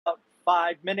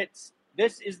5 minutes.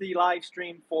 This is the live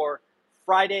stream for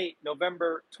Friday,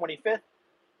 November 25th,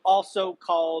 also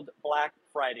called Black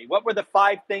Friday. What were the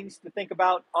 5 things to think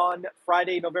about on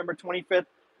Friday, November 25th?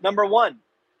 Number 1,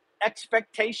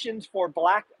 expectations for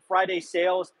Black Friday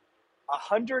sales.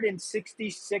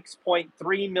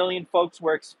 166.3 million folks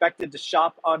were expected to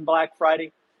shop on Black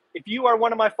Friday. If you are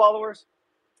one of my followers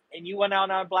and you went out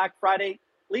on Black Friday,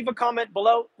 leave a comment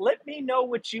below. Let me know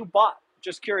what you bought.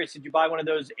 Just curious, did you buy one of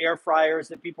those air fryers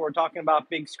that people were talking about,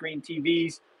 big screen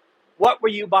TVs? What were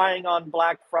you buying on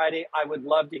Black Friday? I would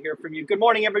love to hear from you. Good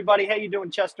morning, everybody. How you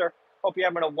doing, Chester? Hope you're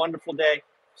having a wonderful day.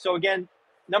 So again,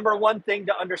 number 1 thing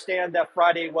to understand that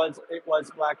Friday was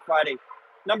Black Friday.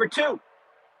 Number 2,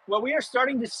 what we are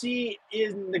starting to see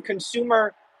in the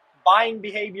consumer buying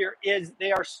behavior is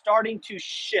they are starting to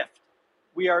shift.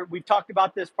 We've talked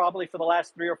about this probably for the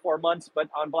last 3 or 4 months, but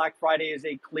on Black Friday is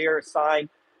a clear sign.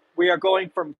 We are going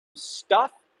from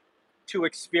stuff to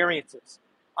experiences.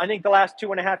 I think the last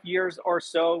 2.5 years or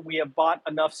so, we have bought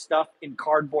enough stuff in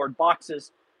cardboard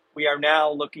boxes. We are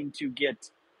now looking to get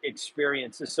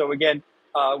experiences. So again,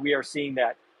 we are seeing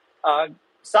that.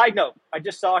 Side note, I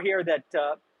just saw here that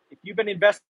if you've been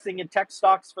investing in tech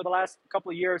stocks for the last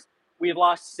couple of years, we have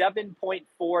lost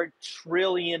 $7.4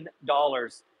 trillion. I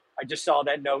just saw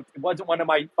that note. It wasn't one of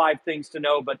my 5 things to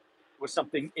know, but it was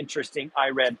something interesting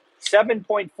I read.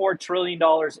 $7.4 trillion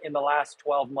in the last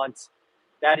 12 months.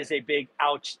 That is a big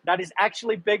ouch. That is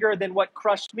actually bigger than what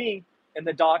crushed me in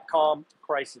the dot-com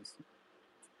crisis.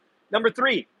 Number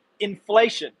 3,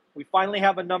 inflation. We finally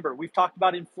have a number. We've talked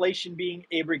about inflation being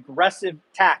a regressive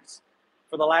tax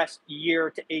for the last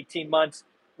year to 18 months.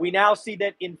 We now see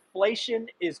that inflation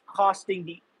is costing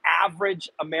the average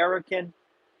American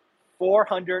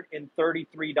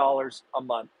 $433 a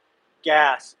month.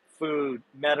 Gas, food,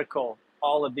 medical,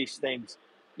 all of these things.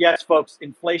 Yes, folks,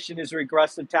 inflation is a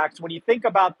regressive tax. When you think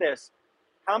about this,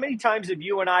 how many times have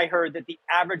you and I heard that the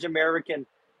average American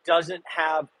doesn't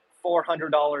have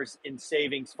 $400 in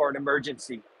savings for an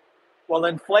emergency? Well,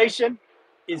 inflation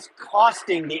is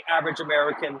costing the average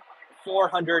American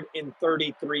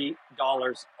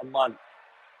 $433 a month.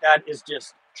 That is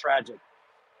just tragic.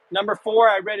 Number 4,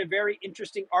 I read a very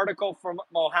interesting article from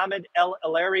Mohamed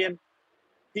El-Erian.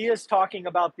 He is talking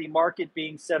about the market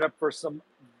being set up for some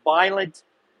violent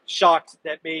shocks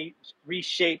that may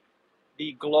reshape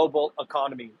the global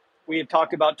economy. We have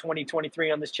talked about 2023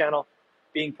 on this channel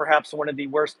being perhaps one of the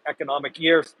worst economic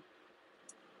years.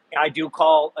 I do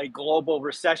call a global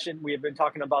recession. We have been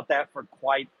talking about that for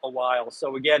quite a while.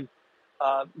 So again,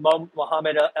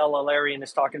 Mohamed El-Erian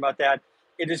is talking about that.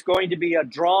 It is going to be a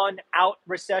drawn out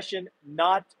recession,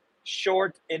 not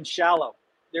short and shallow.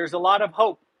 There's a lot of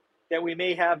hope that we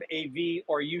may have a V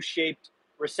or U-shaped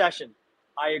recession.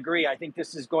 I agree. I think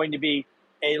this is going to be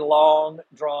a long,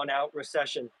 drawn out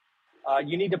recession.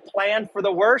 You need to plan for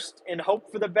the worst and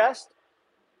hope for the best.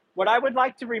 What I would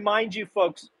like to remind you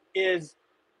folks is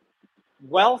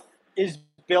wealth is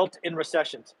built in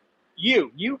recessions.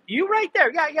 You right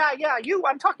there. Yeah. You,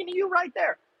 I'm talking to you right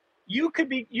there. You could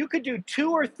do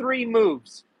 2 or 3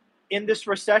 moves in this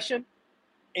recession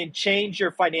and change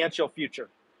your financial future.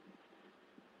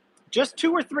 Just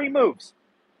 2 or 3 moves.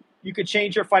 You could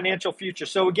change your financial future.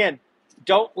 So again,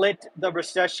 don't let the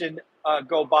recession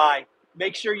go by.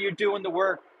 Make sure you're doing the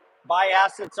work. Buy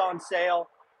assets on sale.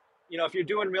 You know, if you're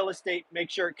doing real estate, make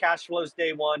sure it cash flows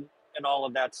day 1 and all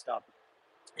of that stuff.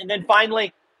 And then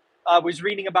finally, I was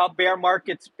reading about bear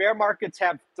markets. Bear markets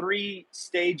have 3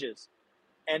 stages,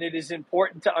 and it is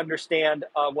important to understand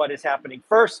what is happening.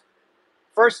 First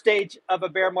stage of a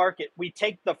bear market, we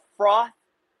take the froth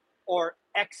or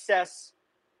excess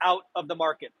out of the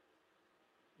market.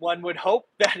 One would hope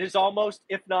that is almost,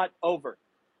 if not over.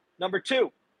 Number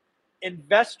 2,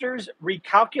 investors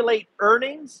recalculate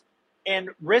earnings and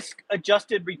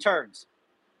risk-adjusted returns.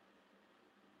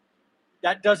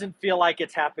 That doesn't feel like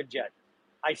it's happened yet.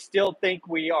 I still think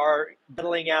we are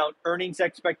battling out earnings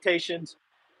expectations,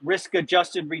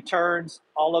 risk-adjusted returns,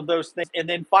 all of those things. And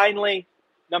then finally,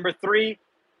 number 3,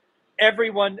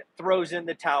 everyone throws in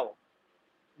the towel.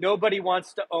 Nobody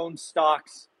wants to own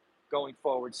stocks going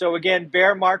forward. So again,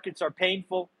 bear markets are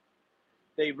painful.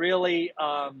 They really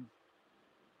are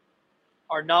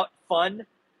not fun.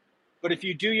 But if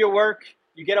you do your work,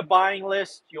 you get a buying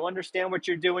list, you understand what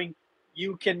you're doing,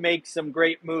 you can make some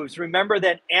great moves. Remember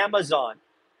that Amazon,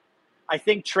 I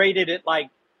think, traded at like,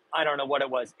 I don't know what it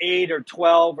was, 8 or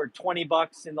 12 or 20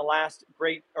 bucks in the last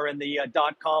in the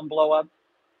dot-com blow up.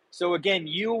 So again,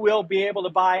 you will be able to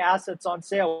buy assets on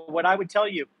sale. What I would tell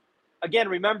you, again,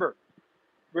 remember,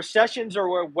 recessions are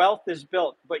where wealth is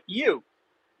built, but you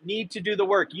need to do the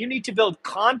work. You need to build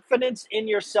confidence in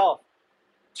yourself.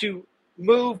 to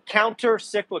move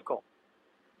counter-cyclical.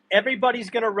 Everybody's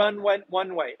going to run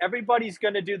one way. Everybody's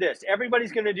going to do this.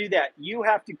 Everybody's going to do that. You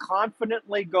have to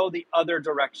confidently go the other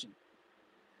direction.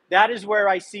 That is where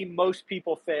I see most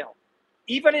people fail.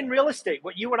 Even in real estate,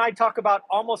 what you and I talk about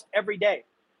almost every day.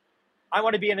 I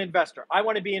want to be an investor. I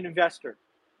want to be an investor.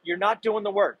 You're not doing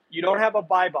the work. You don't have a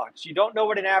buy box. You don't know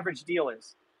what an average deal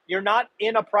is. You're not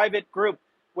in a private group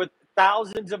with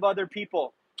thousands of other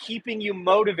people keeping you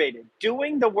motivated.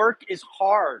 Doing the work is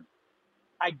hard.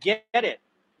 I get it.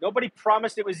 Nobody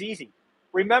promised it was easy.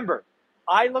 Remember,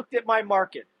 I looked at my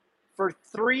market for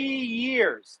 3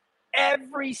 years,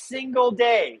 every single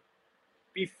day,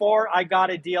 before I got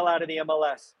a deal out of the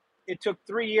MLS. It took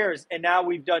 3 years, and now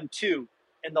we've done 2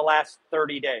 in the last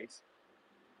 30 days.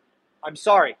 I'm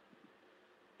sorry.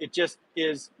 It just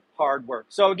is hard work.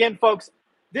 So again, folks,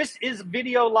 this is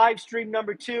video live stream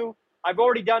number 2. I've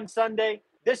already done Sunday.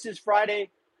 This is Friday.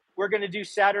 We're going to do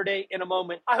Saturday in a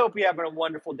moment. I hope you're having a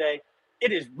wonderful day.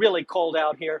 It is really cold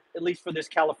out here, at least for this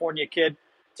California kid.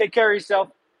 Take care of yourself.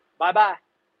 Bye-bye.